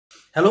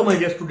Hello my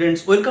dear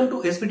students, welcome to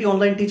SPT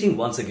online teaching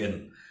once again.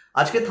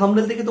 আজকে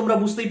thumbnail থেকে তোমরা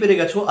বুঝতেই পেরে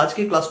গেছো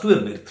আজকে ক্লাস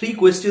 12 এর 3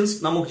 কোয়েশ্চেন্স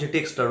নামক যে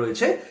টেক্সটটা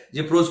রয়েছে,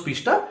 যে প্রোজ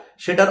পৃষ্ঠা,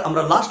 সেটার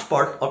আমরা লাস্ট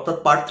পার্ট অর্থাৎ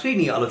পার্ট 3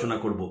 নিয়ে আলোচনা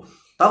করব।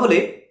 তাহলে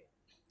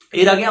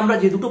এর আগে আমরা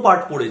যে দুটো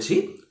পার্ট পড়েছি,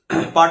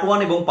 পার্ট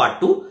 1 এবং পার্ট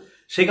 2,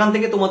 সেখান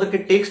থেকে তোমাদেরকে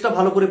টেক্সটটা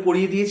ভালো করে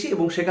পড়িয়ে দিয়েছি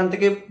এবং সেখান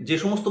থেকে যে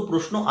সমস্ত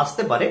প্রশ্ন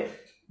আসতে পারে,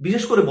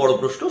 বিশেষ করে বড়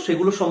প্রশ্ন,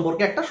 সেগুলো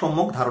সম্পর্কে একটা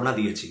সম্যক ধারণা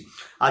দিয়েছি।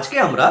 আজকে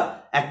আমরা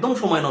একদম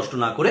সময় নষ্ট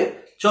না করে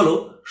চলো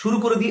শুরু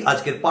করে দিই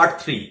আজকের পার্ট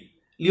 3,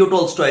 লিও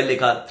টলস্টয়ের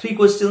লেখা 3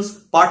 কোয়েশ্চেন্স,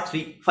 পার্ট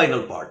 3,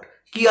 ফাইনাল পার্ট।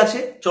 কি আছে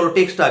চলো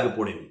টেক্সটটা আগে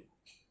পড়ে নিই।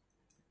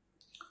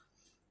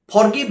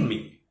 Forgive me,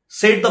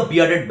 said the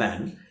bearded man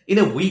in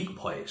a week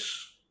voice.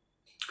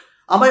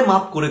 আমায়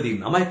মাফ করে দিন,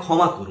 আমায়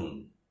ক্ষমা করুন।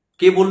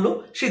 কে বলল?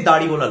 সেই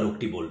দাড়িওয়ালা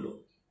লোকটি বলল।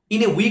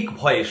 ইন এ উইক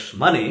ভয়েস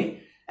মানে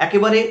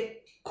একেবারে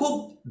খুব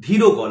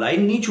ধীর গলায়,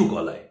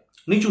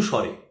 নিচু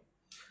স্বরে।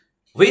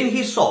 When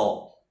he saw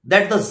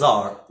that the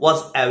Tsar was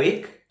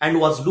awake and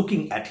was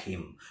looking at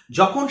him,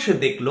 যখন সে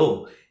দেখল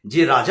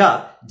যে রাজা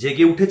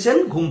জেগে উঠেছেন,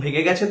 ঘুম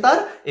ভেঙে গেছে তার,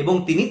 এবং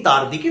তিনি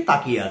তার দিকে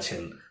তাকিয়ে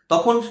আছেন,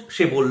 তখন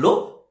সে বলল,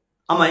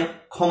 আমায়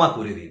ক্ষমা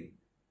করে দিন।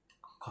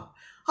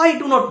 I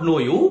do not know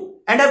you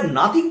and have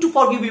nothing to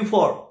forgive you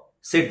for,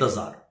 said the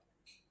Tsar.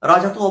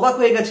 রাজা তো অবাক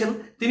হয়ে গেছেন।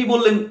 তিনি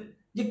বললেন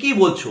যে কি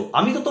বলছো,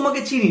 আমি তো তোমাকে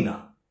চিনি না,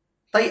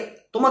 তাই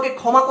তোমাকে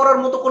ক্ষমা করার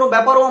মতো কোনো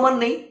ব্যাপারও আমার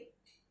নেই।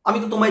 আমি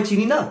তো তোমায়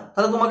চিনি না,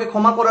 তাহলে তোমাকে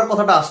ক্ষমা করার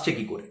কথাটা আসছে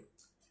কি করে?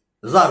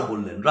 জার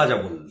বললেন, রাজা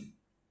বললেন।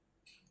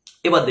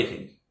 এবার দেখে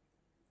নি।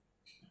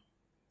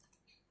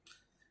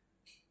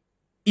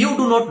 You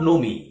do not know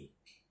me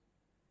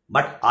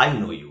but I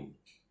know you.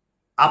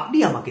 আপনি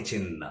আমাকে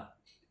চেনেন না,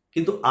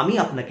 কিন্তু আমি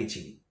আপনাকে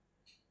চিনি।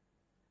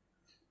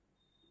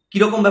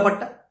 কিরকম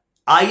ব্যাপারটা?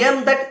 I am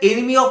that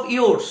enemy of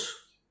yours.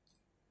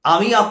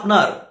 আমি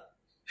আপনার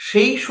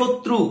সেই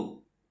শত্রু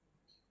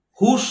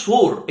হু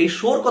সোর। এই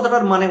সোর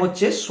কথাটার মানে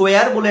হচ্ছে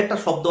সোয়ার বলে একটা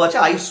শব্দ আছে,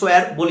 আই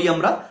সোয়ার বলি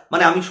আমরা,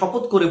 মানে আমি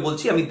শপথ করে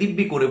বলছি, আমি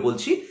দিব্যি করে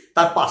বলছি,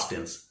 তার পাস্ট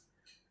টেন্স।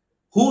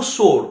 হু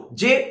সোর,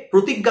 যে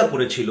প্রতিজ্ঞা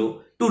করেছিল,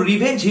 two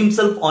revenge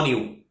himself on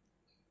you,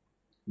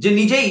 যে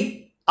নিজেই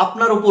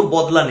আপনার ওপর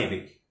বদলা নেবে,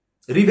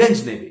 রিভেঞ্জ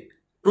নেবে,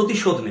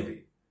 প্রতিশোধ নেবে।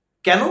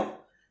 কেন?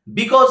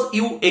 Because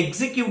you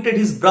executed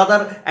his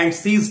brother and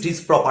ceased his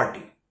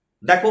property.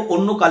 দেখো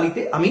অন্য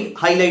কালিতে আমি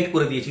হাইলাইট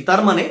করে দিয়েছি,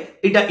 তার মানে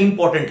এটা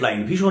ইম্পর্টেন্ট লাইন,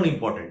 ভীষণ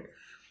ইম্পর্টেন্ট,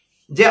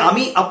 যে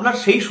আমি আপনার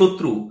সেই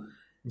শত্রু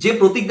যে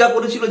প্রতিজ্ঞা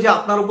করেছিল যে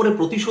আপনার উপরে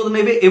প্রতিশোধ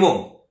নেবে, এবং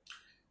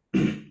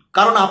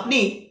কারণ আপনি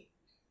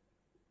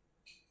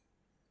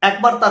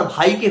একবার তার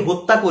ভাইকে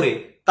হত্যা করে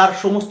তার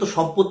সমস্ত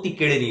সম্পত্তি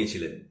কেড়ে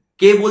নিয়েছিলেন।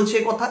 কে বলছে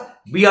কথা?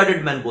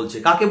 বিয়ার্ডেড ম্যান বলছে।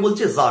 কাকে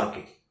বলছে?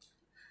 জারকে।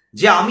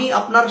 যে আমি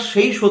আপনার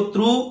সেই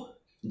শত্রু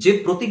যে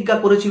প্রতিজ্ঞা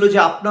করেছিল যে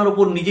আপনার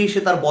উপর নিজেই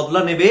সে তার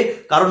বদলা নেবে,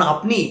 কারণ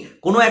আপনি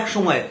কোনো এক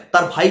সময়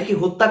তার ভাইকে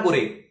হত্যা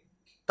করে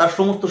তার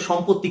সমস্ত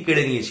সম্পত্তি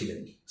কেড়ে নিয়েছিলেন।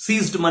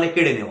 সিজড মানে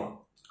কেড়ে নেওয়া।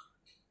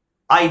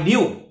 আই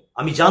নিউ,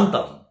 আমি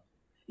জানতাম।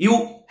 ইউ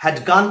হ্যাড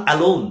গান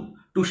alone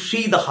two C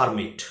the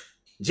hermit,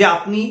 যে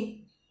আপনি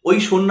ওই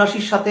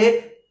সন্ন্যাসীর সাথে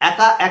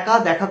একা একা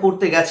দেখা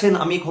করতে গেছেন,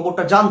 আমি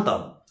খবরটা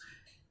জানতাম।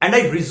 অ্যান্ড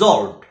আই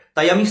রিজলভড,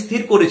 তাই আমি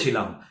স্থির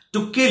করেছিলাম, টু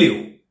কিল ইউ।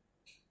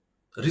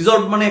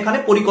 রিজলভ মানে এখানে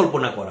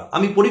পরিকল্পনা করা।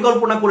 আমি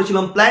পরিকল্পনা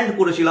করেছিলাম, প্ল্যান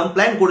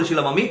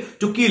করেছিলাম আমি,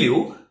 to kill you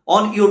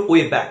on your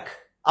way back,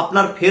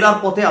 আপনার ফেরার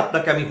পথে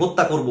আপনাকে আমি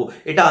হত্যা করব,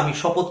 এটা আমি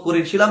শপথ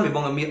করেছিলাম,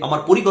 এবং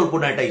আমার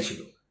পরিকল্পনা এটাই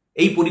ছিল।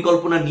 এই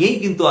পরিকল্পনা নিয়েই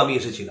কিন্তু আমি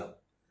এসেছিলাম।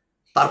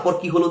 তারপর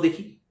কি হলো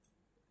দেখি।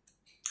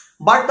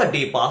 বাট দ্য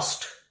ডে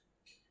পাস্ট,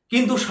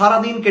 কিন্তু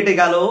সারাদিন কেটে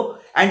গেল,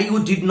 and you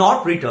did not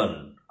return,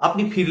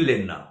 আপনি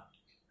ফিরলেন না।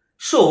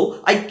 So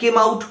I came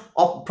out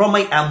from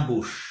my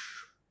ambush.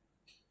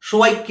 So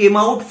I came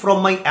out from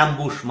my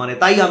ambush মানে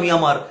তাই আমি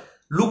আমার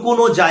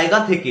লুকোনো জায়গা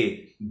থেকে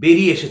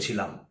বেরিয়ে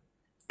এসেছিলাম।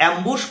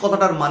 অ্যাম্বুশ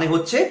কথাটার মানে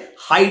হচ্ছে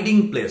হাইডিং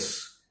প্লেস,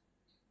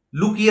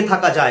 লুকিয়ে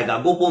থাকা জায়গা,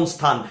 গোপন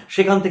স্থান,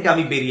 সেখান থেকে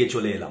আমি বেরিয়ে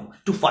চলে এলাম।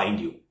 টু ফাইন্ড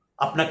ইউ,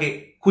 আপনাকে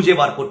খুঁজে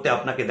বার করতে,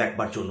 আপনাকে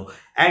দেখবার জন্য।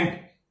 অ্যান্ড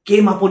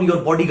কেম আপন ইউর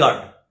বডিগার্ড,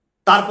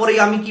 তারপরে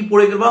আমি কি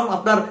পড়ে গেলাম?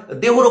 আপনার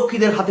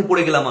দেহরক্ষীদের হাতে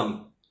পড়ে গেলাম আমি।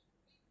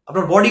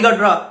 আপনার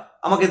বডিগার্ডরা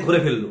আমাকে ধরে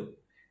ফেললো।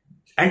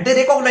 অ্যান্ড দে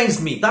রেকগনাইজ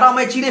মি, তারা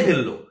আমায় চিনে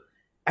ফেললো।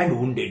 অ্যান্ড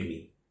উন্ডেড মি,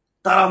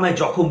 তারা আমায়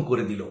জখম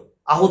করে দিল,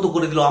 আহত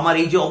করে দিল। আমার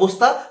এই যে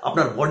অবস্থা,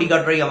 আপনার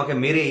বডিগার্ডরাই আমাকে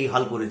মেরে এই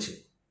হাল করেছে।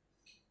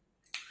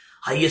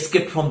 আই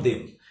এসকেপ ফ্রম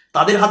দেম,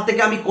 তাদের হাত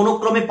থেকে আমি কোনো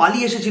ক্রমে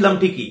পালিয়ে এসেছিলাম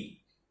ঠিকই।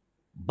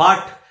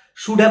 But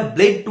should have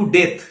blade to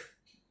death,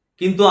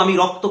 কিন্তু আমি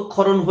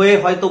রক্তক্ষরণ হয়ে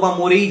হয়তো বা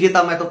মরেই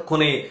যেতাম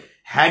এতক্ষণে।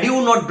 Had you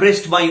not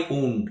dressed my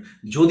wound,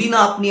 যদি না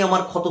আপনি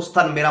আমার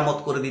ক্ষতস্থান মেরামত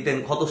করে দিতেন,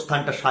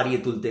 ক্ষতস্থানটা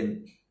সারিয়ে তুলতেন,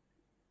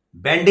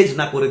 ব্যান্ডেজ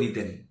না করে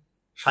দিতেন।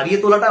 সারিয়ে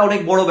তোলাটা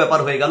অনেক বড় ব্যাপার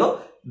হয়ে গেল।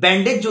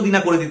 ব্যান্ডেজ যদি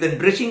না করে দিতেন,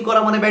 ড্রেসিং করা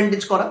মানে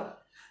ব্যান্ডেজ করা,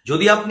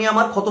 যদি আপনি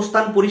আমার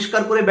ক্ষতস্থান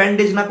পরিষ্কার করে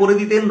ব্যান্ডেজ না করে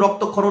দিতেন,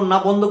 রক্তক্ষরণ না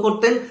বন্ধ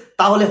করতেন,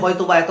 তাহলে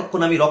হয়তো বা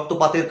এতক্ষণ আমি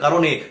রক্তপাতের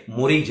কারণে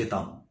মরেই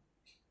যেতাম।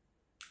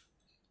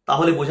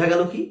 তাহলে বোঝা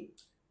গেল কি,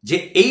 যে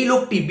এই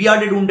লোকটি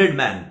বিয়ার্ডেড উন্ডেড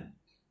ম্যান,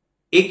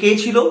 এ কে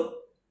ছিল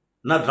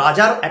না?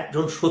 রাজার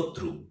একজন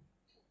শত্রু,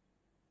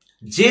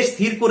 যে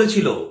স্থির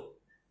করেছিল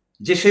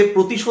যে সে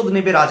প্রতিশোধ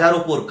নেবে রাজার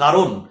ওপর,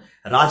 কারণ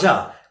রাজা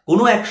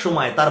কোনো এক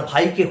সময় তার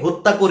ভাইকে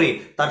হত্যা করে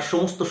তার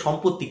সমস্ত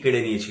সম্পত্তি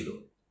কেড়ে নিয়েছিল।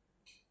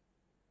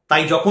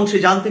 তাই যখন সে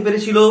জানতে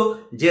পেরেছিল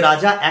যে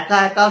রাজা একা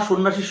একা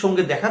সন্ন্যাসীর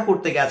সঙ্গে দেখা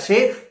করতে গেছে,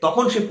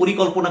 তখন সে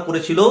পরিকল্পনা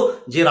করেছিল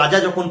যে রাজা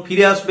যখন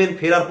ফিরে আসবেন,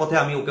 ফেরার পথে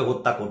আমি ওকে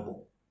হত্যা করব।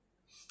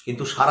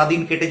 কিন্তু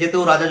সারাদিন কেটে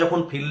যেতেও রাজা যখন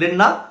ফিরলেন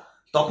না,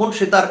 তখন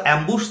সে তার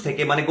অ্যাম্বুশ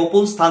থেকে, মানে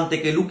গোপন স্থান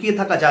থেকে, লুকিয়ে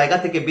থাকা জায়গা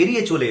থেকে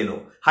বেরিয়ে চলে এলো,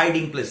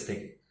 হাইডিং প্লেস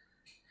থেকে।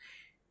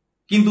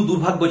 কিন্তু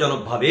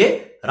দুর্ভাগ্যজনকভাবে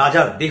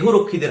রাজার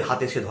দেহরক্ষীদের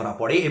হাতে সে ধরা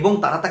পড়ে এবং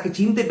তারা তাকে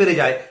চিনতে পেরে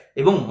যায়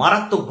এবং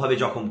মারাত্মকভাবে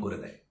জখম করে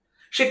দেয়।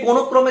 সে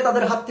কোনো ক্রমে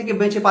তাদের হাত থেকে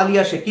বেঁচে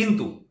পালিয়ে আসে,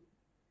 কিন্তু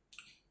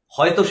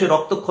হয়তো সে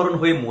রক্তক্ষরণ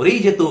হয়ে মরেই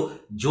যেত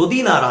যদি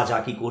না রাজা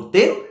কি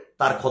করতেন,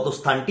 তার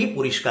ক্ষতস্থানটি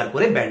পরিষ্কার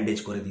করে ব্যান্ডেজ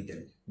করে দিতেন।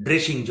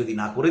 ড্রেসিং যদি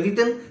না করে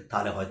দিতেন,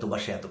 তাহলে হয়তো বা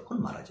সে এতক্ষণ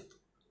মারা যেত।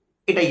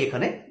 এটাই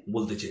এখানে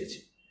বলতে চেয়েছে।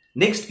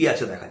 নেক্সট কি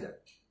আছে দেখা যাক।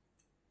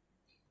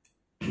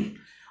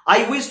 I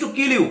wish to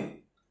kill you,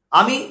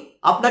 আমি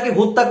আপনাকে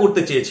হত্যা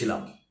করতে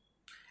চেয়েছিলাম।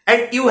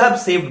 And you have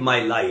saved my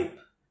life,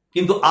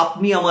 কিন্তু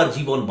আপনি আমার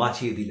জীবন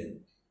বাঁচিয়ে দিলেন।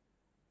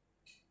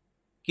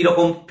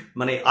 কিরকম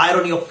মানে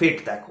আয়রনি অফ ফেট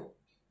দেখো।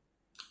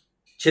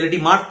 ছেলেটি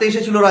মারতে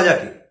এসেছিল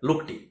রাজাকে,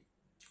 লোকটি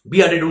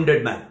বিয়ার্ডেড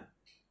উন্ডেড ম্যান,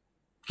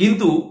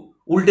 কিন্তু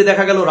উল্টে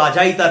দেখা গেল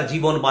রাজাই তার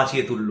জীবন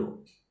বাঁচিয়ে তুলল।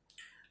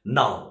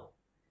 নাও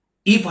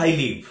ইফ আই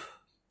লিভ,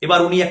 এবার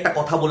উনি একটা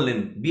কথা বললেন,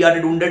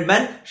 বিয়ার্ডেড উন্ডেড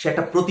ম্যান, সে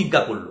একটা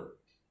প্রতিজ্ঞা করলো,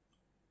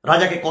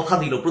 রাজাকে কথা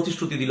দিল,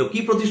 প্রতিশ্রুতি দিল। কি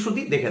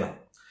প্রতিশ্রুতি দেখে নাও।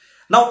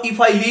 নাও ইফ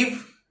আই লিভ,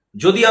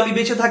 যদি আমি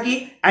বেঁচে থাকি,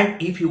 অ্যান্ড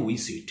ইফ ইউ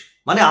উইশ ইট,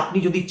 মানে আপনি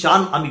যদি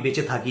চান আমি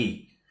বেঁচে থাকি,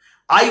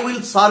 I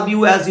will serve you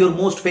as your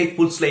most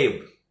faithful slave,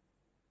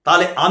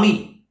 তাহলে আমি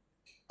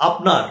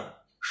আপনার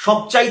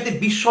সবচাইতে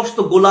বিশ্বস্ত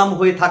গোলাম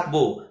হয়ে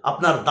থাকবো,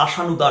 আপনার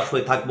দাসানুদাস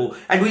হয়ে থাকবো।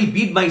 And will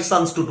bid my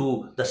sons to do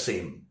the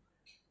same,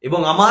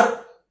 এবং আমার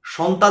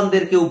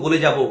সন্তানদেরকেও বলে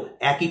যাব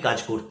একই কাজ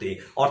করতে,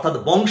 অর্থাৎ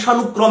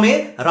বংশানুক্রমে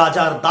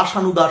রাজার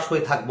দাসানুদাস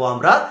হয়ে থাকবো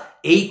আমরা।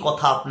 এই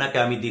কথা আপনাকে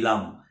আমি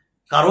দিলাম,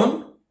 কারণ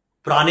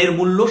প্রাণের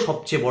মূল্য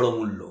সবচেয়ে বড়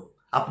মূল্য।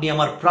 আপনি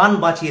আমার প্রাণ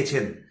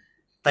বাঁচিয়েছেন,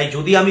 তাই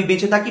যদি আমি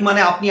বেঁচে থাকি,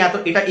 মানে আপনি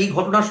এই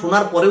ঘটনা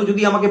শোনার পরেও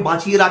যদি আমাকে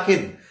বাঁচিয়ে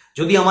রাখেন,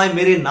 যদি আমায়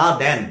মেরে না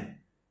দেন,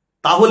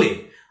 তাহলে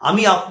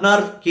আমি আপনার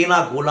কেনা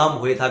গোলাম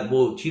হয়ে থাকবো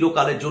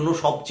চিরকালের জন্য,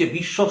 সবচেয়ে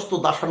বিশ্বস্ত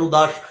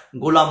দাসানুদাস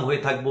গোলাম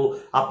হয়ে থাকবো,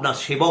 আপনার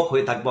সেবক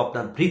হয়ে থাকবো,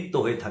 আপনার ভৃত্য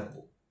হয়ে থাকবো।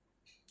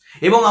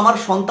 এবং আমার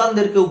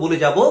সন্তানদেরকেও বলে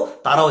যাব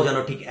তারাও যেন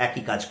ঠিক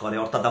একই কাজ করে,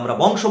 অর্থাৎ আমরা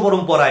বংশ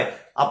পরম্পরায়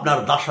আপনার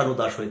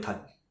দাসানুদাস হয়ে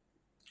থাকবো।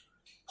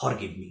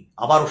 ফরগিভ মি,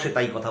 আবারও সে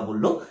তাই কথা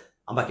বলল,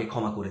 আমাকে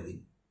ক্ষমা করে দিন।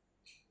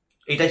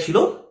 এটাই ছিল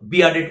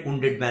বিয়ার্ডেড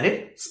উন্ডেড ম্যানের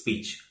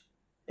স্পিচ।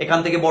 এখান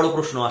থেকে বড়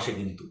প্রশ্ন আসে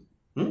কিন্তু,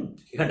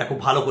 এখানটা খুব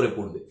ভালো করে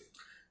পড়বে।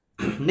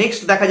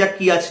 নেক্সট দেখা যাক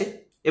কি আছে।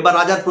 এবার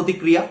রাজার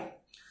প্রতিক্রিয়া।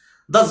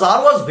 The jar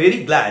was very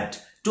glad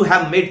to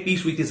have made piece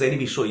with his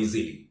enemy so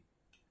easily.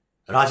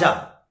 রাজা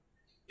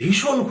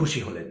ভীষণ খুশি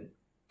হলেন।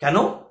 কেন?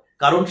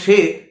 কারণ সে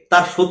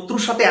তার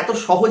শত্রুর সাথে এত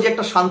সহজে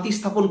একটা শান্তি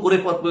স্থাপন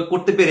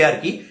করতে পেরে আর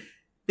কি,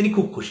 তিনি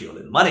খুব খুশি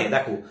হলেন। মানে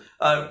দেখো,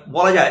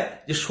 বলা যায়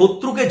যে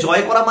শত্রুকে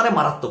জয় করা মানে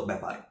মারাত্মক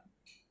ব্যাপার।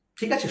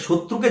 ঠিক আছে,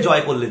 শত্রুকে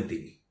জয় করলেন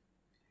তিনি।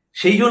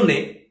 সেই জন্যে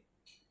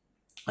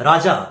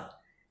রাজা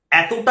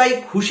এতটাই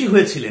খুশি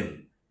হয়েছিলেন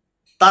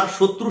তার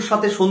শত্রুর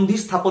সাথে সন্ধি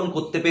স্থাপন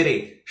করতে পেরে,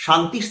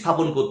 শান্তি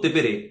স্থাপন করতে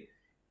পেরে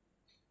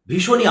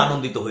ভীষণই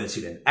আনন্দিত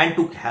হয়েছিলেন। And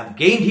to have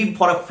gained him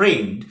for a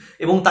friend,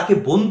 এবং তাকে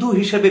বন্ধু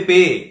হিসেবে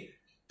পেয়ে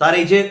তার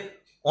এই যে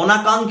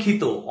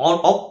অনাকাঙ্ক্ষিত,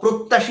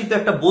 অপ্রত্যাশিত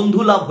একটা বন্ধু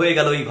লাভ হয়ে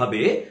গেল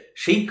এইভাবে,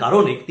 সেই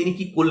কারণে তিনি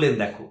কি করলেন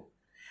দেখো।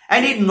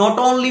 And it not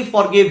only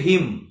forgive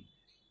হিম,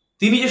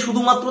 তিনি যে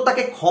শুধুমাত্র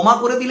তাকে ক্ষমা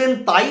করে দিলেন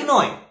তাই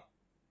নয়,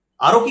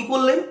 আরো কি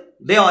করলেন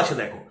দেওয়া আছে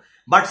দেখো।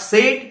 But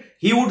said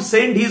he would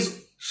send his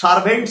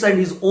servants and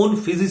his own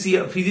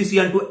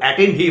physician to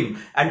attend him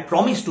and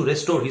promised to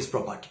restore his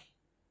property.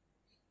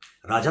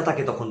 রাজা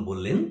তাকে তখন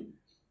বললেন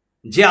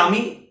যে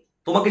আমি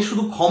তোমাকে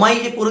শুধু ক্ষমাই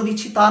যে করে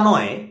দিচ্ছি তা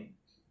নয়,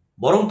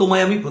 বরং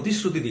তোমায় আমি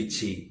প্রতিশ্রুতি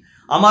দিচ্ছি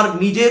আমার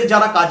নিজের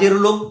যারা কাজের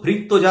লোক,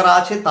 ভৃত্য যারা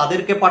আছে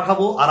তাদেরকে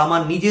পাঠাবো, আর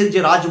আমার নিজের যে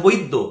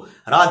রাজবৈদ্য,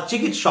 রাজ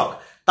চিকিৎসক,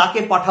 তাকে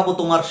পাঠাবো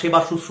তোমার সেবা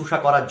শুশ্রূষা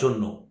করার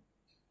জন্য।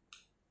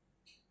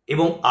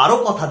 এবং আরো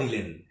কথা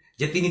দিলেন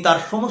যে তিনি তার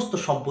সমস্ত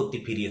সম্পত্তি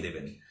ফিরিয়ে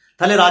দেবেন।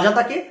 তাহলে রাজা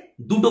তাকে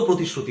দুটো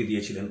প্রতিশ্রুতি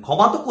দিয়েছিলেন,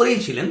 ক্ষমা তো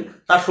করেইছিলেন,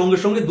 তার সঙ্গে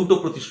সঙ্গে দুটো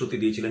প্রতিশ্রুতি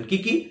দিয়েছিলেন। কি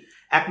কি?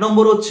 এক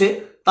নম্বর হচ্ছে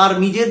তার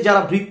নিজের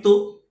যারা ভৃত্য,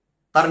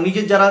 তার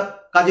নিজের যারা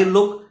কাজের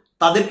লোক,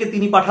 তাদেরকে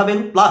তিনি পাঠাবেন,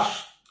 প্লাস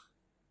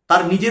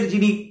তার নিজের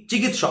যিনি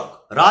চিকিৎসক,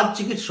 রাজ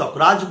চিকিৎসক,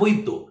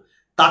 রাজবৈদ্য,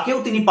 তাকেও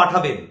তিনি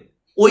পাঠাবেন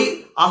ওই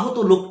আহত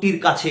লোকটির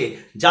কাছে,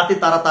 যাতে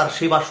তারা তার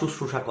সেবা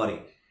শুশ্রূষা করে।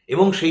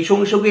 এবং সেই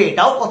সঙ্গে সঙ্গে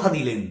এটাও কথা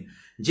দিলেন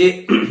যে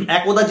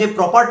একদা যে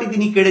প্রপার্টি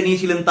তিনি কেড়ে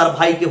নিয়েছিলেন তার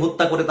ভাইকে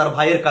হত্যা করে, তার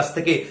ভাইয়ের কাছ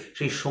থেকে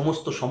সেই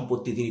সমস্ত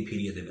সম্পত্তি তিনি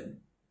ফিরিয়ে দেবেন।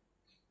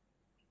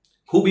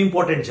 খুব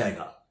ইম্পর্টেন্ট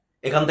জায়গা।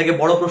 এখান থেকে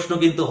বড় প্রশ্ন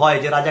কিন্তু হয়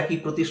যে রাজা কি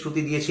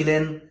প্রতিশ্রুতি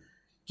দিয়েছিলেন,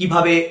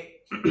 কিভাবে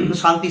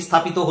শান্তি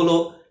স্থাপিত হলো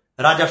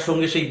রাজার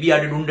সঙ্গে সেই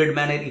বিয়ার্ডেড উন্ডেড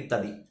ম্যানের,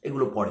 ইত্যাদি।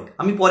 এগুলো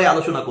আমি পরে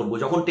আলোচনা করব।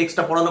 যখন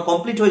টেক্সটটা পড়ানো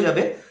কমপ্লিট হয়ে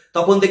যাবে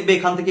তখন দেখবে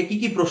এখান থেকে কি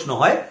কি প্রশ্ন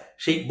হয়,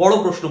 সেই বড়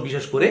প্রশ্ন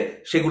বিশেষ করে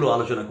সেগুলো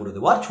আলোচনা করে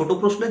দেবো। আর ছোট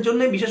প্রশ্নের জন্য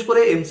বিশেষ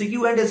করে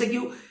এমসিকিউ অ্যান্ড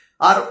এসএকিউ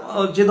আর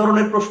যে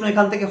ধরনের প্রশ্ন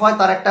এখান থেকে হয়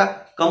তার একটা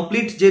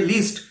কমপ্লিট যে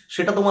লিস্ট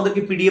সেটা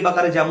তোমাদেরকে পিডিএফ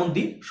আকারে যেমন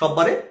দিই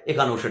সববারে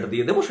এখানেও সেটা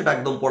দিয়ে দেবো, সেটা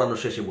একদম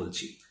পড়ানোর শেষে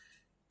বলছি।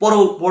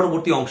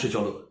 পরবর্তী অংশে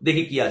চলো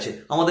দেখি কি আছে।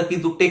 আমাদের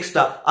কিন্তু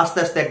টেক্সটটা আস্তে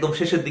আস্তে একদম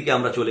শেষের দিকে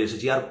আমরা চলে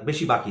এসেছি, আর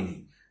বেশি বাকি নেই।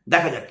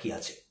 দেখা যাক কি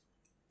আছে।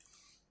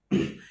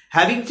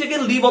 Having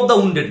taken leave of the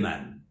wounded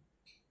man,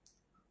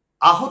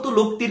 আহত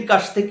লোকটির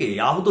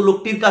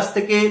কাছ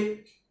থেকে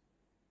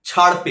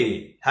ছাড় পেয়ে,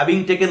 হ্যাভিং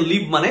টেকেন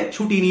লিভ মানে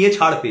ছুটি নিয়ে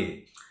ছাড় পেয়ে,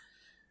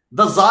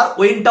 the jar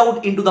went out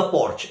into the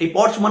পর্চ, এই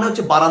পর্চ মানে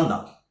হচ্ছে বারান্দা,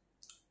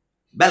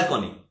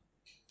 ব্যালকনি।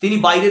 তিনি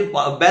বাইরের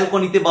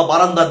ব্যালকনিতে বা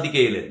বারান্দার দিকে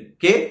এলেন।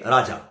 কে?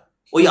 রাজা।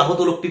 ওই আহত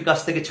লোকটির কাছ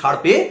থেকে ছাড়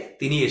পেয়ে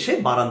তিনি এসে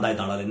বারান্দায়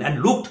দাঁড়ালেন। And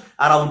looked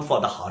around for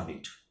the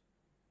hermit,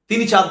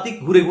 তিনি চারদিক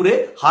ঘুরে ঘুরে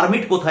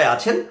হারমিট কোথায়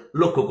আছেন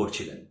লক্ষ্য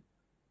করছিলেন।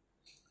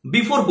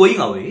 বিফোর গোয়িং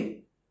অ্যাওয়ে,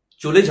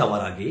 চলে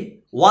যাওয়ার আগে,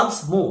 ওয়ান্স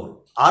মোর,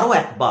 আরো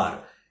একবার,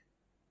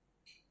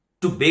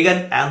 two beg an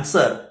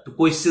answer two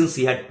questions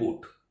he had put,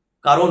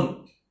 কারণ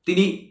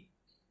তিনি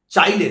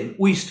চাইলেন,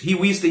 হি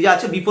উইশড, এই যে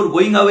আছে before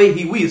going away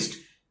he wished,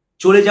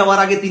 চলে যাওয়ার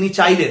আগে তিনি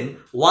চাইলেন,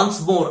 ওয়ান্স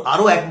মোর,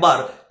 আরো একবার,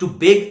 two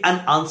beg an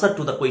answer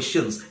to the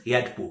questions he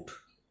had put,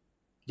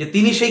 যে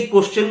তিনি সেই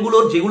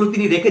কোশ্চেনগুলোর যেগুলো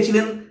তিনি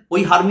রেখেছিলেন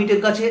ওই হারমিটের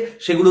কাছে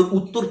সেগুলোর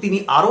উত্তর তিনি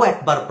আরো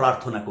একবার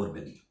প্রার্থনা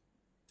করবেন,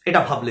 এটা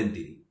ভাবলেন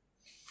তিনি।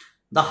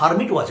 দ্য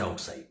হারমিট ওয়াজ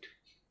আউটসাইড,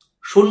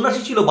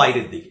 সন্ন্যাসী ছিল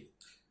বাইরের দিকে।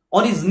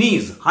 অন হিজ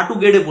নিজ, হাঁটু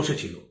গেড়ে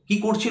বসেছিল। কি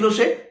করছিল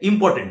সে?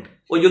 ইম্পর্টেন্ট,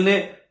 ওই জন্য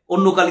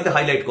অন্য কালিতে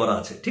হাইলাইট করা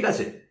আছে, ঠিক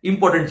আছে,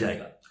 ইম্পর্টেন্ট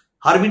জায়গা।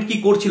 হারমিট কি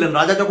করছিলেন?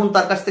 রাজা যখন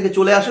তার কাছ থেকে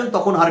চলে আসেন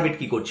তখন হারমিট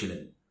কি করছিলেন?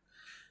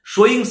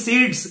 Showing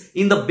seeds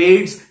in the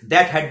beds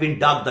that had been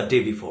dug the day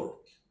before,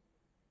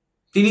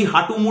 তিনি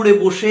হাঁটু মুড়ে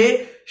বসে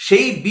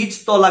সেই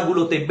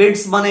বীজতলাগুলোতে,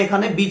 বেডস মানে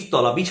এখানে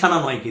বীজতলা, বিছানা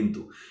নয়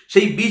কিন্তু,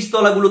 সেই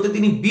বীজতলাগুলোতে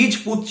তিনি বীজ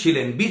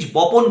পুঁতছিলেন, বীজ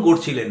বপন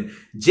করছিলেন,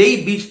 যেই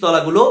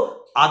বীজতলাগুলো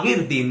আগের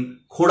দিন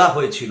খোঁড়া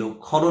হয়েছিল,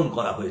 খনন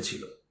করা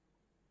হয়েছিল।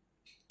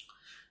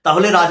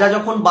 তাহলে রাজা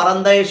যখন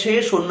বারান্দায় এসে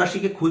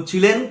সন্ন্যাসীকে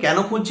খুঁজছিলেন, কেন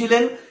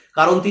খুঁজছিলেন?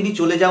 কারণ তিনি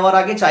চলে যাওয়ার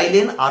আগে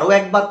চাইলেন আরো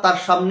একবার তার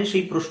সামনে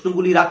সেই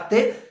প্রশ্নগুলি রাখতে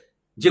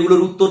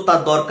যেগুলোর উত্তর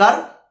তার দরকার।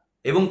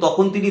 এবং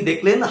তখন তিনি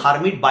দেখলেন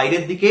হারমিট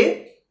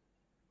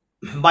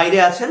বাইরে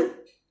আছেন,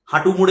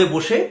 হাঁটু মুড়ে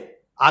বসে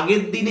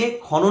আগের দিনে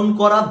খনন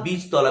করা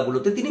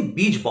বীজতলাগুলোতে তিনি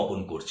বীজ বপন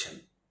করছেন।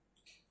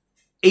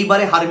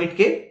 এইবারে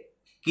হারমিটকে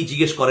কি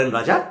জিজ্ঞেস করেন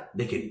রাজা,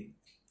 দেখে নিন।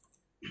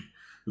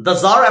 The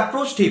jar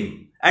approached him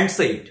and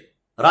said,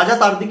 রাজা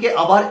তার দিকে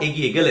আবার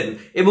এগিয়ে গেলেন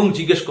এবং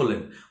জিজ্ঞেস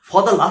করলেন,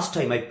 for the last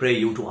time I pray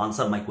you two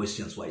answer my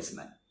questions wise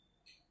man,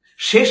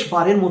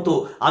 শেষবারের মতো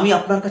আমি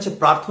আপনার কাছে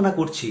প্রার্থনা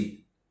করছি,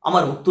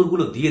 আমার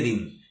উত্তরগুলো দিয়ে দিন।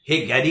 হে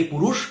জ্ঞানী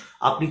পুরুষ,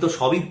 আপনি তো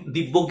সবই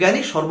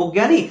দিব্যজ্ঞানী,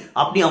 সর্বজ্ঞানী,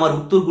 আপনি আমার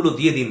উত্তরগুলো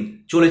দিয়ে দিন।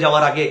 চলে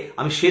যাওয়ার আগে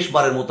আমি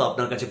শেষবারের মতো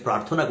আপনার কাছে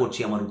প্রার্থনা করছি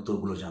আমার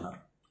উত্তরগুলো জানার।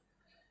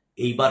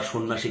 এইবার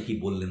সন্ন্যাসী কি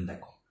বললেন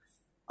দেখো,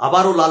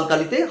 আবারও লাল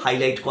কালিতে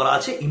হাইলাইট করা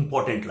আছে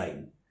important line.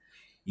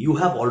 You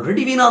have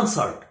already been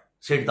answered,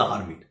 said the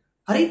hermit,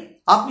 আরে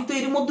আপনি তো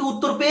এর মধ্যে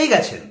উত্তর পেয়ে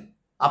গেছেন,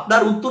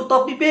 আপনার উত্তর তো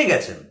আপনি পেয়ে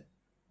গেছেন।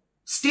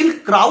 Still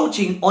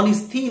ক্রাউচিং on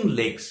his thin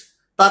legs,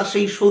 তার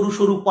সেই সরু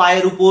সরু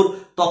পায়ের উপর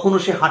তখনও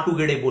সে হাঁটু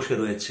গেড়ে বসে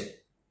রয়েছে।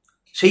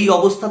 সেই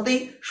অবস্থাতেই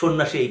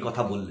সন্ন্যাসী এই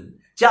কথা বললেন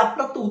যে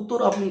আপনার তো উত্তর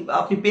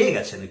আপনি পেয়ে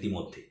গেছেন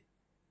ইতিমধ্যে।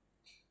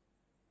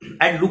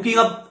 And looking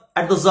up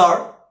at the jar,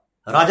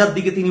 রাজার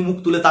দিকে তিনি মুখ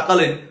তুলে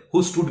তাকালেন, হু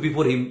স্টুড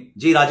বিফোর হিম,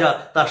 যে রাজা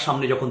তার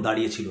সামনে যখন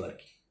দাঁড়িয়েছিল আর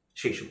কি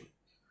সেই সময়।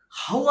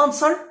 How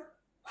answer,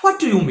 what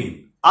do you mean,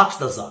 asked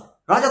the jar,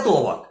 রাজা তো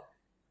অবাক,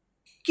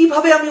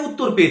 কিভাবে আমি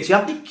উত্তর পেয়েছি,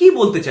 আপনি কি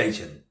বলতে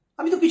চাইছেন?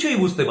 আমি তো কিছুই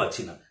বুঝতে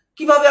পারছি না,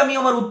 কিভাবে আমি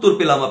আমার উত্তর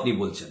পেলাম আপনি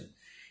বলছেন।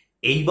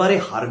 এইবারে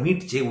হারমিট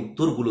যে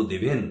উত্তরগুলো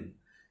দেবেন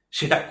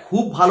সেটা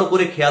খুব ভালো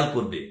করে খেয়াল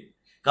করবে,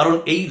 কারণ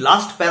এই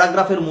লাস্ট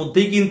প্যারাগ্রাফের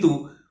মধ্যেই কিন্তু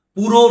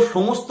পুরো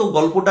সমস্ত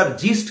গল্পটার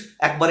জিস্ট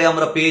একবারে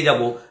আমরা পেয়ে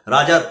যাব,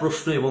 রাজার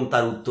প্রশ্ন এবং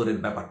তার উত্তরের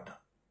ব্যাপারটা।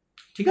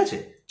 ঠিক আছে,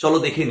 চলো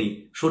দেখে নি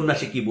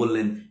সন্ন্যাসী কি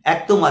বললেন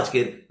একদম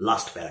আজকের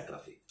লাস্ট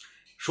প্যারাগ্রাফে।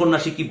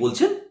 সন্ন্যাসী কি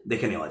বলছেন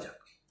দেখে নেওয়া যাক।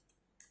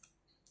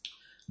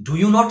 ডু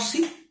ইউ নট সি,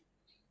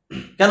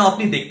 কেন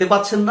আপনি দেখতে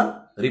পাচ্ছেন না?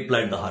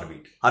 রিপ্লাইড দ্য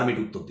হারমিট, হারমিট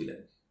উত্তর দিলেন,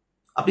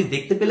 আপনি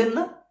দেখতে পেলেন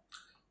না?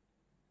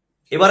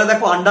 এবারে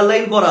দেখো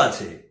আন্ডারলাইন করা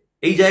আছে,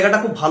 এই জায়গাটা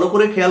খুব ভালো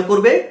করে খেয়াল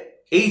করবে,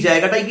 এই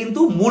জায়গাটাই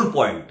কিন্তু মূল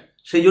পয়েন্ট,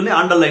 সেই জন্য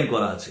আন্ডারলাইন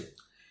করা আছে।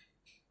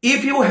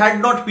 If you had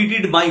not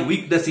pitied my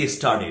weakness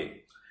yesterday,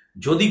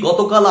 যদি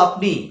গতকাল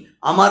আপনি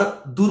আমার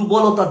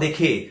দুর্বলতা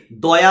দেখে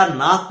দয়া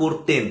না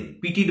করতেন,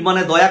 পিটিড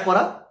মানে দয়া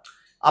করা,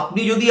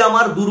 আপনি যদি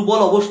আমার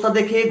দুর্বল অবস্থা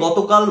দেখে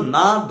গতকাল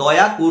না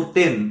দয়া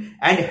করতেন,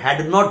 and had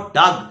not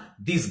dug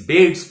this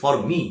beds for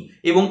me,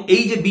 এবং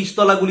এই যে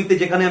বীজতলাগুলিতে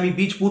যেখানে আমি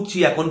বীজ পুঁতছি,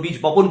 এখন বীজ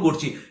বপন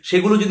করছি,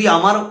 সেগুলো যদি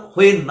আমার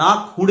হয়ে না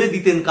খুঁড়ে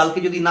দিতেন, কালকে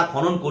যদি না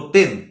খনন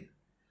করতেন,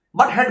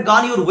 বাট হ্যাড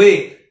গান ইউর ওয়ে,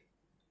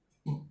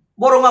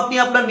 বরং আপনি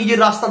আপনার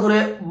নিজের রাস্তা ধরে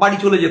বাড়ি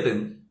চলে যেতেন,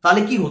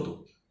 তাহলে কি হতো?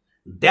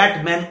 That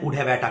man would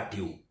have attacked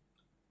you,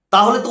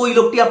 তাহলে তো ওই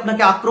লোকটি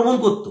আপনাকে আক্রমণ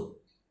করত।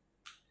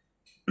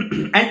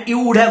 And you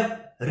would have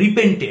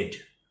repented,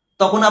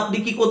 তখন আপনি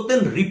কি করতেন?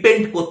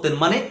 রিপেন্ট করতেন,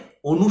 মানে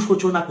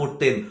অনুশোচনা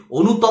করতেন,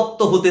 অনুতপ্ত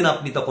হতেন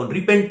আপনি তখন।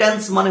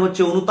 রিপেন্টেন্স মানে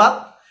হচ্ছে অনুতাপ,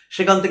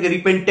 সেখান থেকে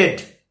রিপেন্টেড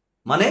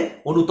মানে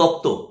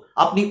অনুতপ্ত।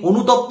 আপনি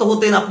অনুতপ্ত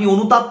হতেন, আপনি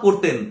অনুতাপ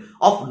করতেন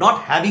of not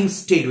having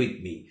stayed with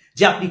me,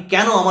 যে আপনি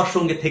কেন আমার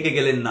সঙ্গে থেকে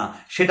গেলেন না,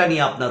 সেটা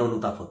নিয়ে আপনার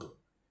অনুতাপ হতো।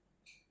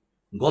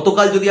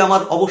 গতকাল যদি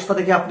আমার অবস্থা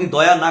দেখে আপনি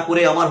দয়া না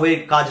করে আমার হয়ে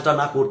কাজটা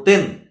না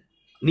করতেন,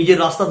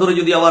 নিজের রাস্তা ধরে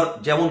যদি আবার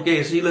যেমন কে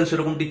এসেছিলেন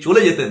সেরকমটি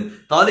চলে যেতেন,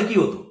 তাহলে কি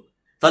হতো?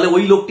 তাহলে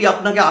ওই লোকটি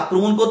আপনাকে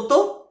আক্রমণ করত,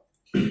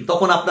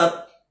 তখন আপনার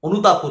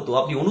অনুতাপ হতো,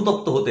 আপনি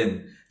অনুতপ্ত হতেন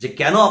যে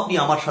কেন আপনি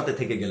আমার সাথে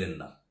থেকে গেলেন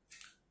না।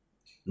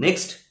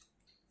 Next,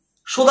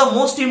 so the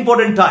most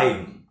important time,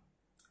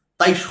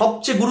 তাই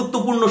সবচেয়ে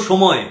গুরুত্বপূর্ণ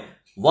সময়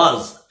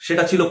ওয়াজ,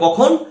 সেটা ছিল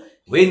কখন?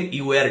 when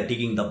you were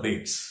digging the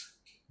beds,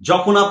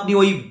 যখন আপনি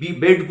ওই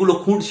বেডগুলো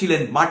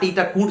খুঁড়ছিলেন,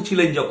 মাটিটা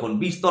খুঁড়ছিলেন, যখন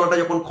বীজতলাটা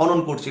যখন খনন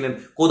করছিলেন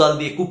কোদাল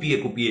দিয়ে কুপিয়ে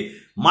কুপিয়ে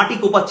মাটি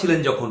কোপাচ্ছিলেন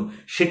যখন,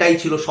 সেটাই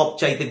ছিল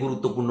সবচাইতে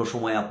গুরুত্বপূর্ণ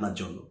সময় আপনার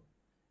জন্য।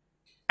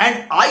 And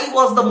I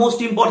was the most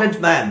important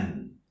man,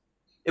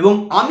 এবং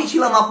আমি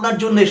ছিলাম আপনার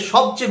জন্য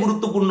সবচেয়ে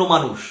গুরুত্বপূর্ণ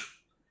মানুষ।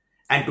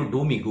 And to do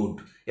me good,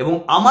 এবং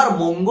আমার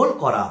মঙ্গল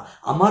করা,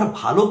 আমার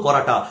ভালো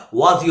করাটা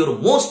was your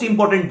most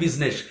important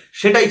business,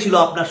 সেটাই ছিল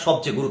আপনার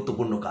সবচেয়ে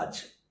গুরুত্বপূর্ণ কাজ।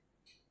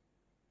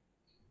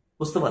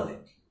 বুঝতে পারলে?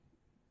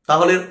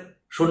 তাহলে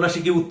সন্ন্যাসী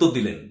কি উত্তর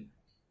দিলেন?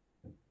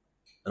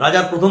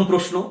 রাজার প্রথম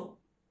প্রশ্ন,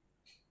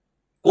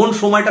 কোন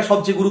সময়টা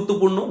সবচেয়ে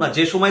গুরুত্বপূর্ণ? না,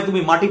 যে সময়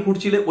তুমি মাটি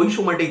খুঁড়ছিলে ওই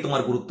সময়টাই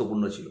তোমার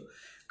গুরুত্বপূর্ণ ছিল।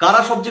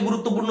 কারা সবচেয়ে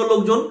গুরুত্বপূর্ণ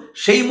লোকজন?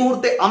 সেই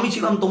মুহূর্তে আমি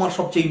ছিলাম তোমার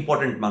সবচেয়ে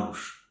ইম্পর্টেন্ট মানুষ।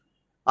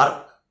 আর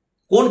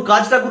কোন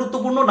কাজটা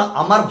গুরুত্বপূর্ণ? না,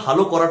 আমার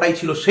ভালো করাটাই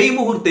ছিল সেই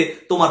মুহূর্তে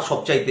তোমার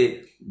সবচাইতে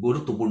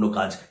গুরুত্বপূর্ণ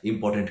কাজ,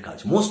 ইম্পর্টেন্ট কাজ,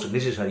 মোস্ট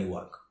নেসেসারি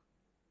ওয়ার্ক।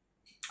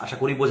 আশা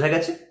করি বোঝা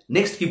গেছে।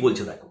 নেক্সট কি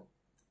বলছে দেখো,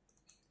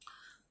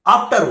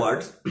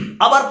 আফটারওয়ার্ডস,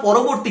 আবার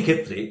পরবর্তী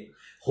ক্ষেত্রে,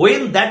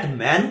 when that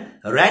man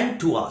ran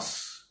to us,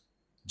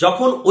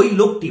 যখন ওই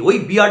লোকটি, ওই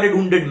বিয়ার্ডেড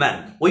উন্ডেড ম্যান,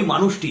 ওই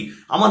মানুষটি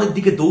আমাদের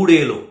দিকে দৌড়ে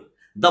এলো,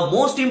 the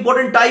most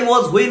important time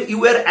was when you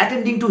R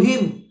attending to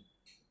him,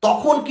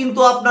 তখন কিন্তু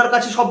আপনার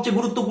কাছে সবচেয়ে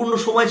গুরুত্বপূর্ণ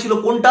সময় ছিল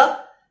কোনটা?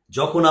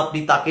 যখন আপনি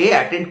তাকে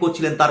অ্যাটেন্ড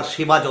করছিলেন, তার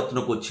সেবা যত্ন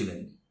করছিলেন।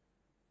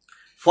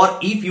 For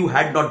if you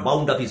had not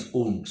bound up his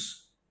wounds,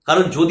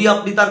 কারণ যদি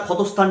আপনি তার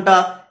ক্ষতস্থানটা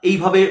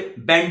এইভাবে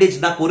ব্যান্ডেজ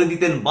না করে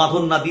দিতেন,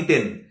 বাঁধন না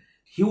দিতেন,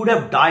 হি উড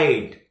হ্যাভ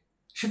ডায়েড,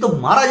 সে তো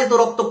মারা যেত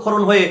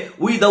রক্তক্ষরণ হয়ে,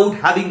 without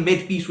having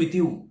made piece with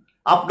you,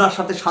 আপনার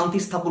সাথে শান্তি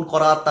স্থাপন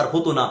করা তার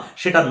হতো না,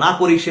 সেটা না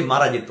করেই সে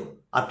মারা যেত,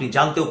 আপনি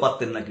জানতেও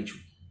পারতেন না কিছু।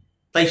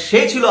 তাই সে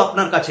ছিল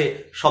আপনার কাছে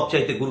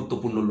সবচাইতে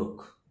গুরুত্বপূর্ণ লোক।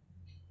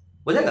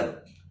 বোঝা গেল?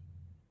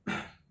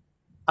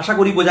 আশা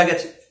করি বোঝা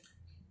গেছে।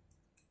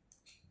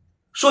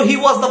 So he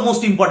was the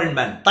most important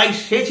man, তাই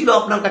সে ছিল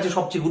আপনার কাছে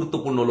সবচেয়ে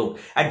গুরুত্বপূর্ণ লোক।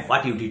 And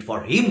what you did for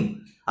him,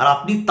 আর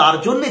আপনি তার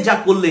জন্য যা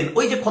করলেন,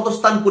 ওই যে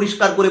ক্ষতস্থান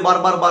পরিষ্কার করে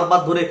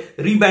বারবার ধরে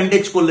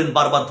রিব্যান্ডেজ করলেন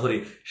বারবার ধরে,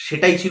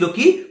 সেটাই ছিল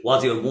কি?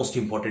 Was your most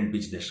important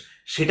business,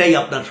 সেটাই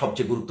আপনার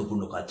সবচেয়ে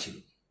গুরুত্বপূর্ণ কাজ ছিল।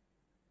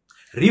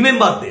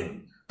 রিমেম্বার দেন,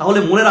 তাহলে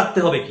মনে রাখতে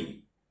হবে কি?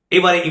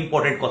 এবারে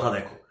ইম্পর্টেন্ট কথা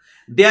দেখো,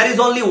 there is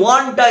only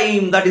one time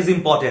that is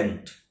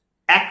important,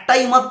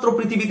 একটাই মাত্র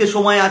পৃথিবীতে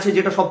সময় আছে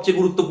যেটা সবচেয়ে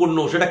গুরুত্বপূর্ণ,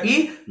 সেটা কি?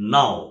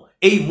 নাও,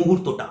 এই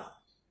মুহূর্তটা,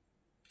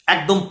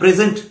 একদম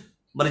প্রেজেন্ট,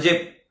 মানে যে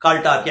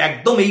কালটা আর কি,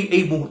 একদম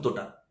এই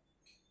মুহূর্তটা,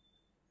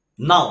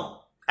 নাও,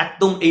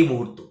 একদম এই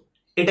মুহূর্ত,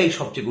 এটাই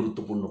সবচেয়ে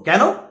গুরুত্বপূর্ণ।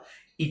 কেন?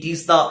 It is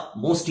the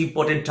most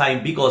important time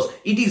because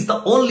it is the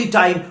only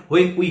time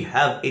when we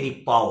have any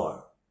পাওয়ার,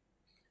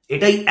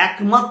 এটাই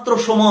একমাত্র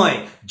সময়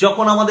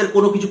যখন আমাদের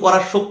কোনো কিছু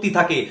করার শক্তি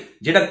থাকে।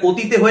 যেটা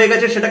অতীতে হয়ে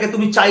গেছে সেটাকে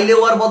তুমি চাইলেও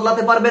আর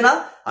বদলাতে পারবে না,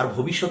 আর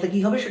ভবিষ্যতে কি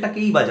হবে সেটা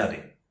কেই বা জানে,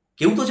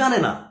 কেউ তো জানে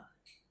না।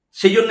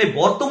 সেই জন্য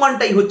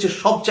বর্তমানটাই হচ্ছে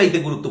সবচাইতে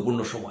গুরুত্বপূর্ণ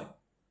সময়।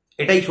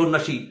 এটাই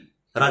সন্ন্যাসী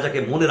রাজাকে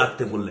মনে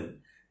রাখতে বললেন,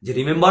 যে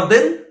remember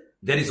then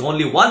there is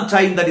only one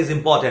time that is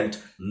important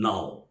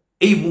নাও,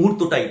 এই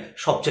মুহূর্তটাই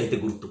সবচাইতে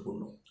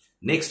গুরুত্বপূর্ণ।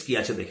 নেক্সট কি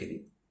আছে দেখে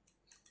নিন,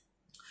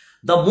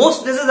 দ্য মোস্ট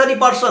নেসেসারি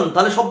পারসন,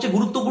 তাহলে সবচেয়ে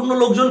গুরুত্বপূর্ণ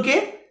লোকজনকে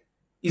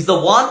is the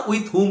one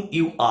with hmm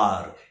you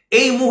আর,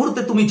 এই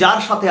মুহূর্তে তুমি যার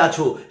সাথে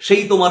আছো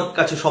সেই তোমার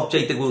কাছে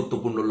সবচাইতে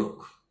গুরুত্বপূর্ণ লোক।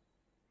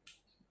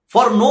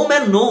 ফর নো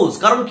ম্যান নোজ,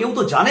 কারণ কেউ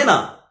তো জানে না,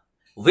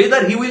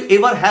 whether he will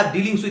ever have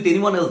dealings with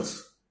anyone else,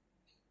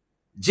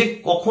 যে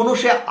কখনো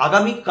সে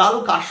আগামীকাল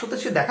কার সাথে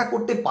সে দেখা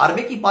করতে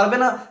পারবে কি পারবে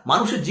না।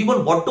 মানুষের জীবন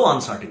বড্ড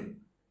আনসার্টেন,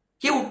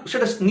 কেউ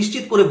সেটা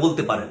নিশ্চিত করে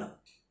বলতে পারে না।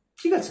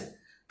 ঠিক আছে,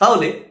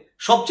 তাহলে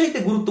সবচাইতে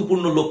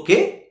গুরুত্বপূর্ণ লোককে,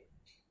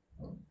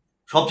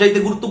 সবচাইতে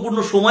গুরুত্বপূর্ণ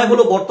সময়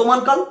হলো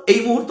বর্তমানকাল,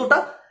 এই মুহূর্তটা।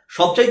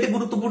 সবচাইতে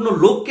গুরুত্বপূর্ণ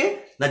লোককে,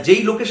 না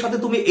যেই লোকের সাথে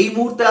তুমি এই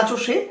মুহূর্তে আছো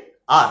সে।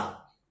 আর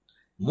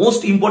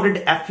মোস্ট ইম্পর্টেন্ট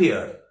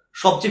অ্যাফেয়ার,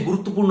 সবচেয়ে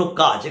গুরুত্বপূর্ণ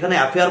কাজ, এখানে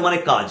অ্যাফেয়ার মানে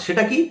কাজ,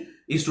 সেটা কি?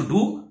 Is to do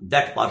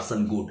that person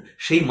good,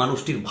 সেই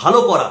মানুষটির ভালো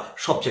করা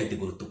সবচাইতে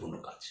গুরুত্বপূর্ণ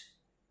কাজ।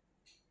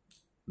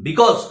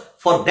 Because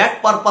for that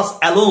purpose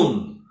alone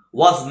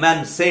was man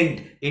Saint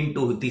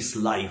into this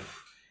life,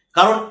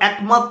 কারণ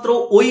একমাত্র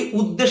ওই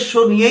উদ্দেশ্য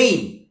নিয়েই,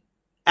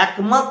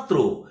 একমাত্র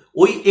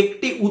ওই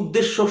একটি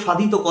উদ্দেশ্য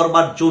সাধিত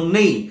করবার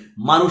জন্যেই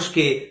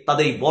মানুষকে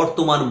তাদের এই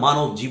বর্তমান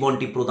মানব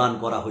জীবনটি প্রদান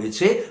করা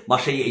হয়েছে বা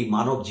সেই এই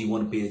মানব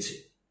জীবন পেয়েছে।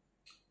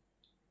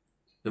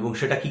 এবং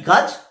সেটা কি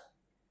কাজ?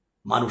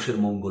 মানুষের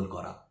মঙ্গল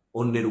করা,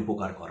 অন্যের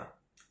উপকার করা।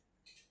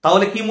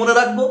 তাহলে কি মনে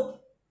রাখবো?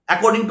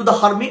 অ্যাকর্ডিং টু দ্য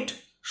হারমিট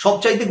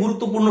সবচাইতে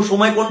গুরুত্বপূর্ণ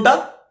সময় কোনটা?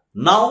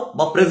 নাও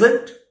বা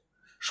প্রেজেন্ট।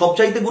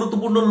 সবচাইতে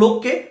গুরুত্বপূর্ণ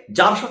লোককে,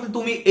 যার সাথে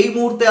তুমি এই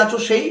মুহূর্তে আছো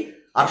সেই।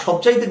 আর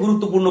সবচাইতে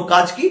গুরুত্বপূর্ণ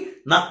কাজ কি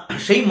না,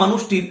 সেই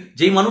মানুষটির,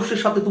 যেই মানুষের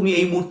সাথে তুমি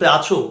এই মুহূর্তে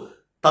আছো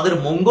তাদের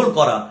মঙ্গল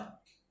করা,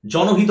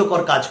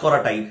 জনহিতকর কাজ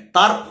করাটাই,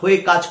 তার হয়ে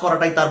কাজ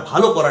করাটাই, তার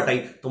ভালো করাটাই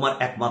তোমার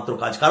একমাত্র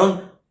কাজ। কারণ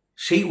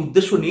সেই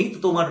উদ্দেশ্য নিয়েই তো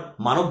তোমার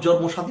মানব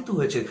জন্ম সাধিত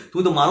হয়েছে।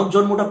 তুমি তো মানব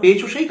জন্মটা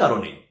পেয়েছো সেই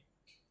কারণে,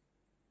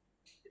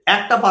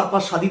 একটা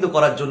পারপাস সাধিত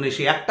করার জন্য,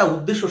 সেই একটা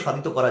উদ্দেশ্য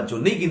সাধিত করার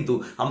জন্যই কিন্তু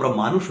আমরা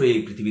মানুষ হয়ে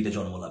এই পৃথিবীতে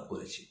জন্মলাভ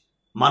করেছি,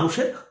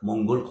 মানুষের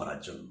মঙ্গল করার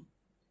জন্য।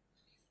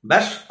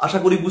 ব্যাস, আশা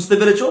করি বুঝতে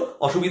পেরেছো,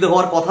 অসুবিধা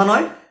হওয়ার কথা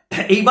নয়।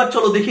 এইবার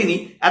চলো দেখে নি,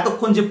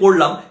 এতক্ষণ যে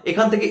পড়লাম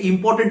এখান থেকে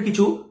ইম্পর্টেন্ট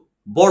কিছু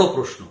বড়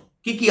প্রশ্ন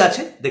কি কি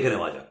আছে দেখে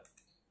নেওয়া যাক।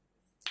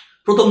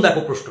 প্রথম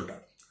দেখো প্রশ্নটা,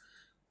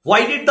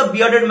 why did the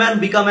bearded man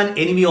become an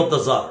enemy of the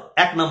jar?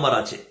 এক নাম্বার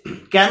আছে,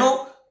 কেন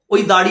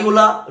ওই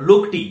দাড়িওয়ালা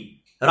লোকটি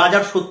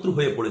রাজার শত্রু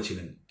হয়ে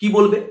পড়েছিলেন? কি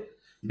বলবে?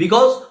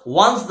 Because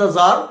once the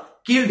jar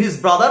killed his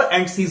brother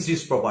and ceased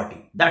his property,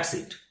 that's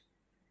it.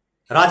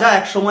 রাজা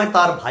একসময়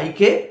তার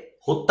ভাইকে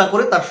হত্যা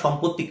করে তার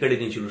সম্পত্তি কেড়ে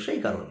নিয়েছিল, সেই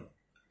কারণে।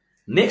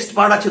 নেক্সট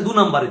পার্ট আছে 2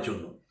 নম্বরের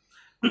জন্য,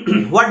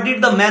 হোয়াট ডিড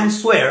দ্য ম্যান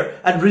সোয়ার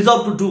অ্যান্ড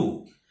রিজলভ টু ডু?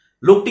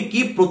 লোকটি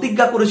কি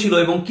প্রতিজ্ঞা করেছিল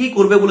এবং কি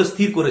করবে বলে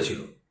স্থির করেছিল?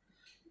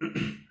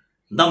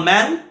 দ্য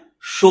ম্যান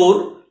শোর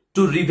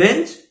two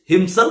revenge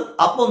himself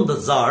upon the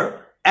jar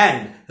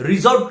and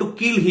resolve to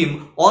kill him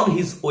on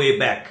his way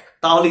back.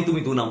 তাহলেই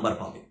তুমি 2 নাম্বার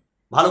পাবে।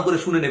 ভালো করে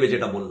শুনে নেবে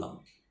যেটা বললাম।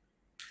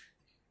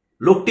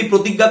 লোকটি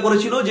প্রতিজ্ঞা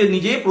করেছিল যে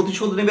নিজে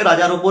প্রতিশোধ নেবে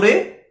রাজার উপরে,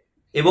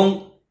 এবং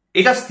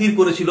এটা স্থির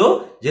করেছিল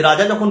যে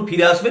রাজা যখন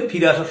ফিরে আসবেন,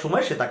 ফিরে আসার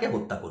সময় সে তাকে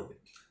হত্যা করবে।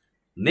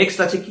 নেক্সট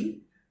আছে কি,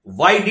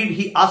 why did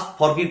he ask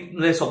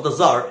forgiveness of the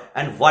czar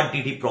and what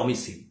did he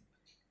promise him?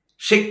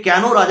 সে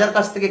কেন রাজার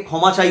কাছ থেকে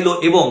ক্ষমা চাইলো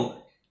এবং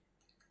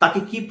তাকে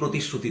কি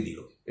প্রতিশ্রুতি দিল?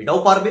 এটাও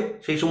পারবে।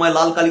 সেই সময়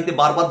লাল কালিতে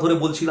বারবার ধরে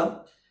বলছিলাম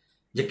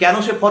যে কেন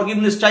সে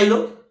ফরগিভনেস চাইলো।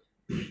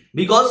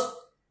 Because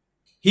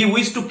he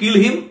wished to kill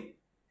him,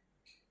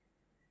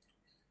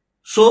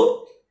 so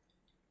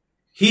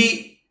he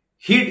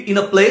hid in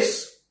a place,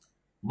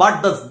 but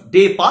the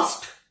day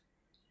passed,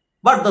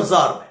 but the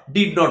Tsar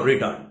did not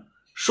return.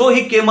 So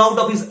he came out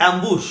of his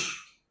ambush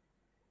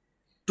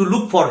to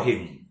look for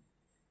him.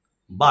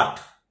 But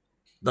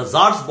the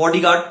Tsar's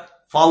bodyguard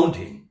found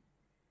him,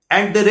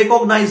 and they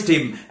recognized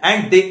him, and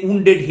they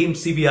wounded him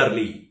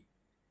severely.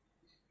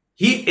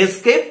 He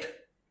escaped,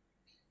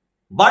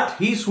 but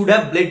he should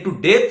have bled to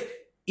death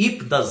if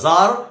the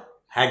Tsar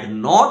had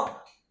not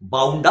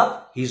bound up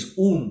his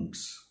wounds.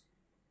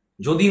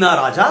 যদি না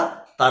রাজা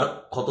তার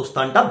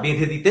ক্ষতস্থানটা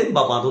বেঁধে দিতেন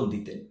বা বাঁধন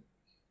দিতেন।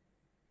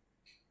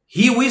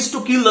 He wished to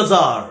kill the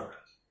Tsar,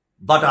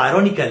 but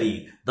ironically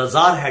the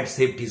Tsar had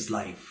saved his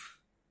life.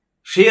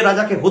 সে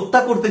রাজাকে হত্যা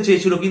করতে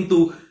চেয়েছিল, কিন্তু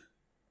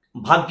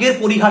ভাগ্যের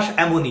পরিহাস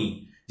এমনই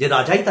যে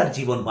রাজাই তার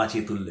জীবন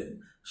বাঁচিয়ে তুললেন।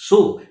 So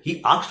he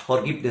asked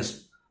forgiveness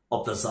of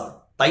the Tsar.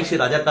 তাই সে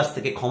রাজার কাছ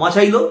থেকে ক্ষমা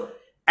চাইল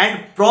and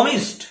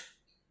promised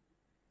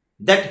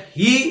that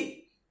he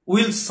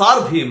will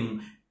serve him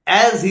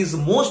as his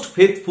most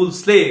faithful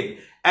slave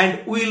and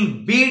will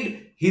bid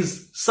his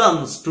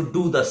sons to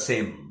do the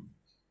same.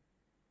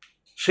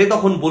 সে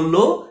তখন বলল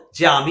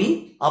যে আমি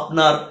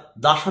আপনার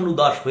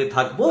দাসানুদাস হয়ে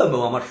থাকবো এবং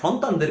আমার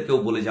সন্তানদেরকেও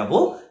বলে যাব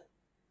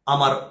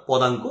আমার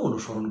পদাঙ্ক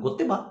অনুসরণ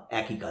করতে বা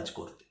একই কাজ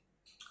করতে।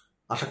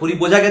 আশা করি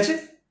বোঝা গেছে।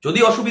 যদি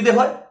অসুবিধে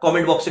হয়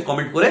কমেন্ট বক্সে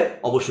কমেন্ট করে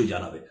অবশ্যই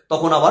জানাবে,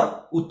 তখন আবার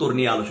উত্তর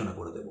নিয়ে আলোচনা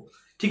করে দেব।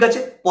 ঠিক আছে,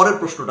 পরের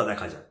প্রশ্নটা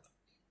দেখা যাক।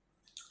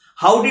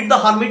 How did the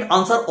hermit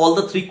answer all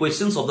the 3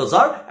 questions of the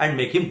jar and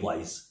make him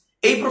wise?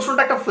 এই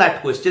প্রশ্নটা একটা ফ্ল্যাট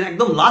কোয়েশ্চেন,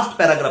 একদম লাস্ট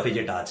প্যারাগ্রাফে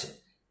যেটা আছে,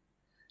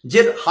 যে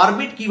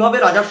হারমিট কিভাবে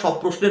রাজার সব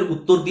প্রশ্নের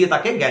উত্তর দিয়ে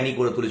তাকে জ্ঞানী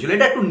করে তুলেছিল।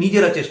 এটা একটু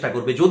নিজেরা চেষ্টা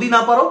করবে, যদি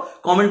না পারো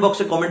কমেন্ট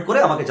বক্সে কমেন্ট করে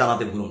আমাকে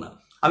জানাতে ভুলো না।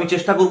 আমি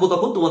চেষ্টা করবো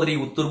তখন তোমাদের এই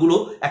উত্তরগুলো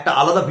একটা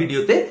আলাদা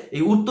ভিডিওতে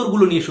এই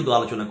উত্তরগুলো নিয়ে শুধু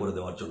আলোচনা করে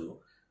দেওয়ার জন্য।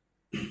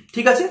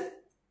 ঠিক আছে,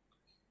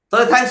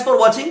 তাহলে থ্যাঙ্কস ফর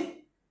ওয়াচিং।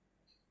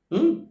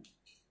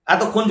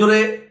 এতক্ষণ জোরে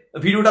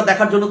ভিডিওটা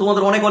দেখার জন্য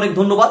তোমাদের অনেক অনেক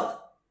ধন্যবাদ।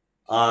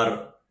 আর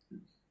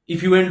if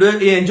you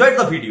enjoyed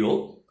the video,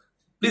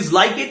 please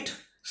like it,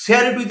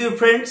 share it with your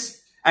friends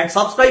and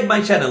subscribe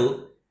my channel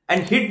and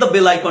hit the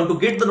bell icon to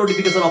get the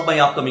notification of my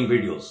upcoming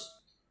videos.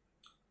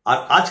 আর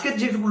আজকের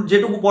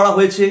যেটুকু পড়া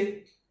হয়েছে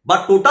বা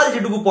টোটাল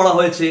যেটুকু পড়া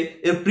হয়েছে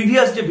এর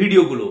previous যে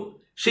ভিডিওগুলো,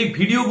 সেই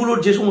ভিডিওগুলোর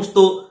যে সমস্ত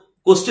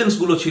কোশ্চেন্স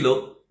গুলো ছিল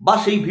বা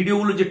সেই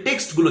ভিডিওগুলোর যে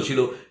টেক্সট গুলো ছিল,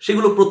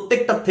 সেগুলো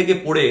প্রত্যেকটার থেকে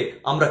পড়ে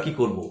আমরা কি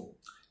করব,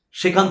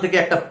 সেখান থেকে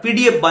একটা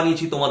পিডিএফ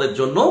বানিয়েছি তোমাদের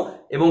জন্য।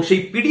 এবং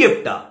সেই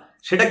পিডিএফটা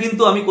সেটা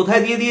কিন্তু আমি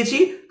কোথায় দিয়ে দিয়েছি,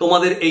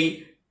 তোমাদের এই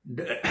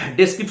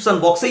ডেসক্রিপশন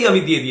বক্সেই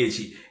আমি দিয়ে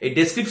দিয়েছি। এই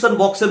ডেসক্রিপশন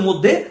বক্সের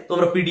মধ্যে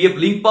তোমরা পিডিএফ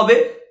লিংক পাবে।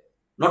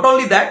 নট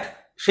অনলি দ্যাট,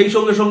 সেই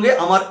সঙ্গে সঙ্গে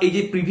আমার এই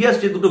যে প্রিভিয়াস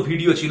যে 2টো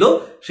ভিডিও ছিল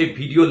সেই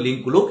ভিডিওর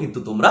লিঙ্কগুলো কিন্তু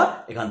তোমরা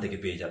এখান থেকে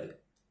পেয়ে যাবে।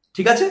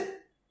 ঠিক আছে,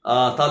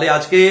 তাহলে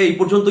আজকে এই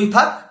পর্যন্তই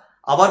থাক।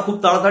 আবার খুব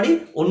তাড়াতাড়ি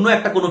অন্য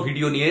একটা কোনো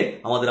ভিডিও নিয়ে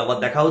আমাদের আবার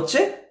দেখা হচ্ছে।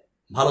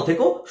 ভালো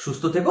থেকো,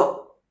 সুস্থ থেকো,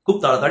 খুব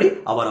তাড়াতাড়ি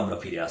আবার আমরা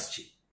ফিরে আসছি।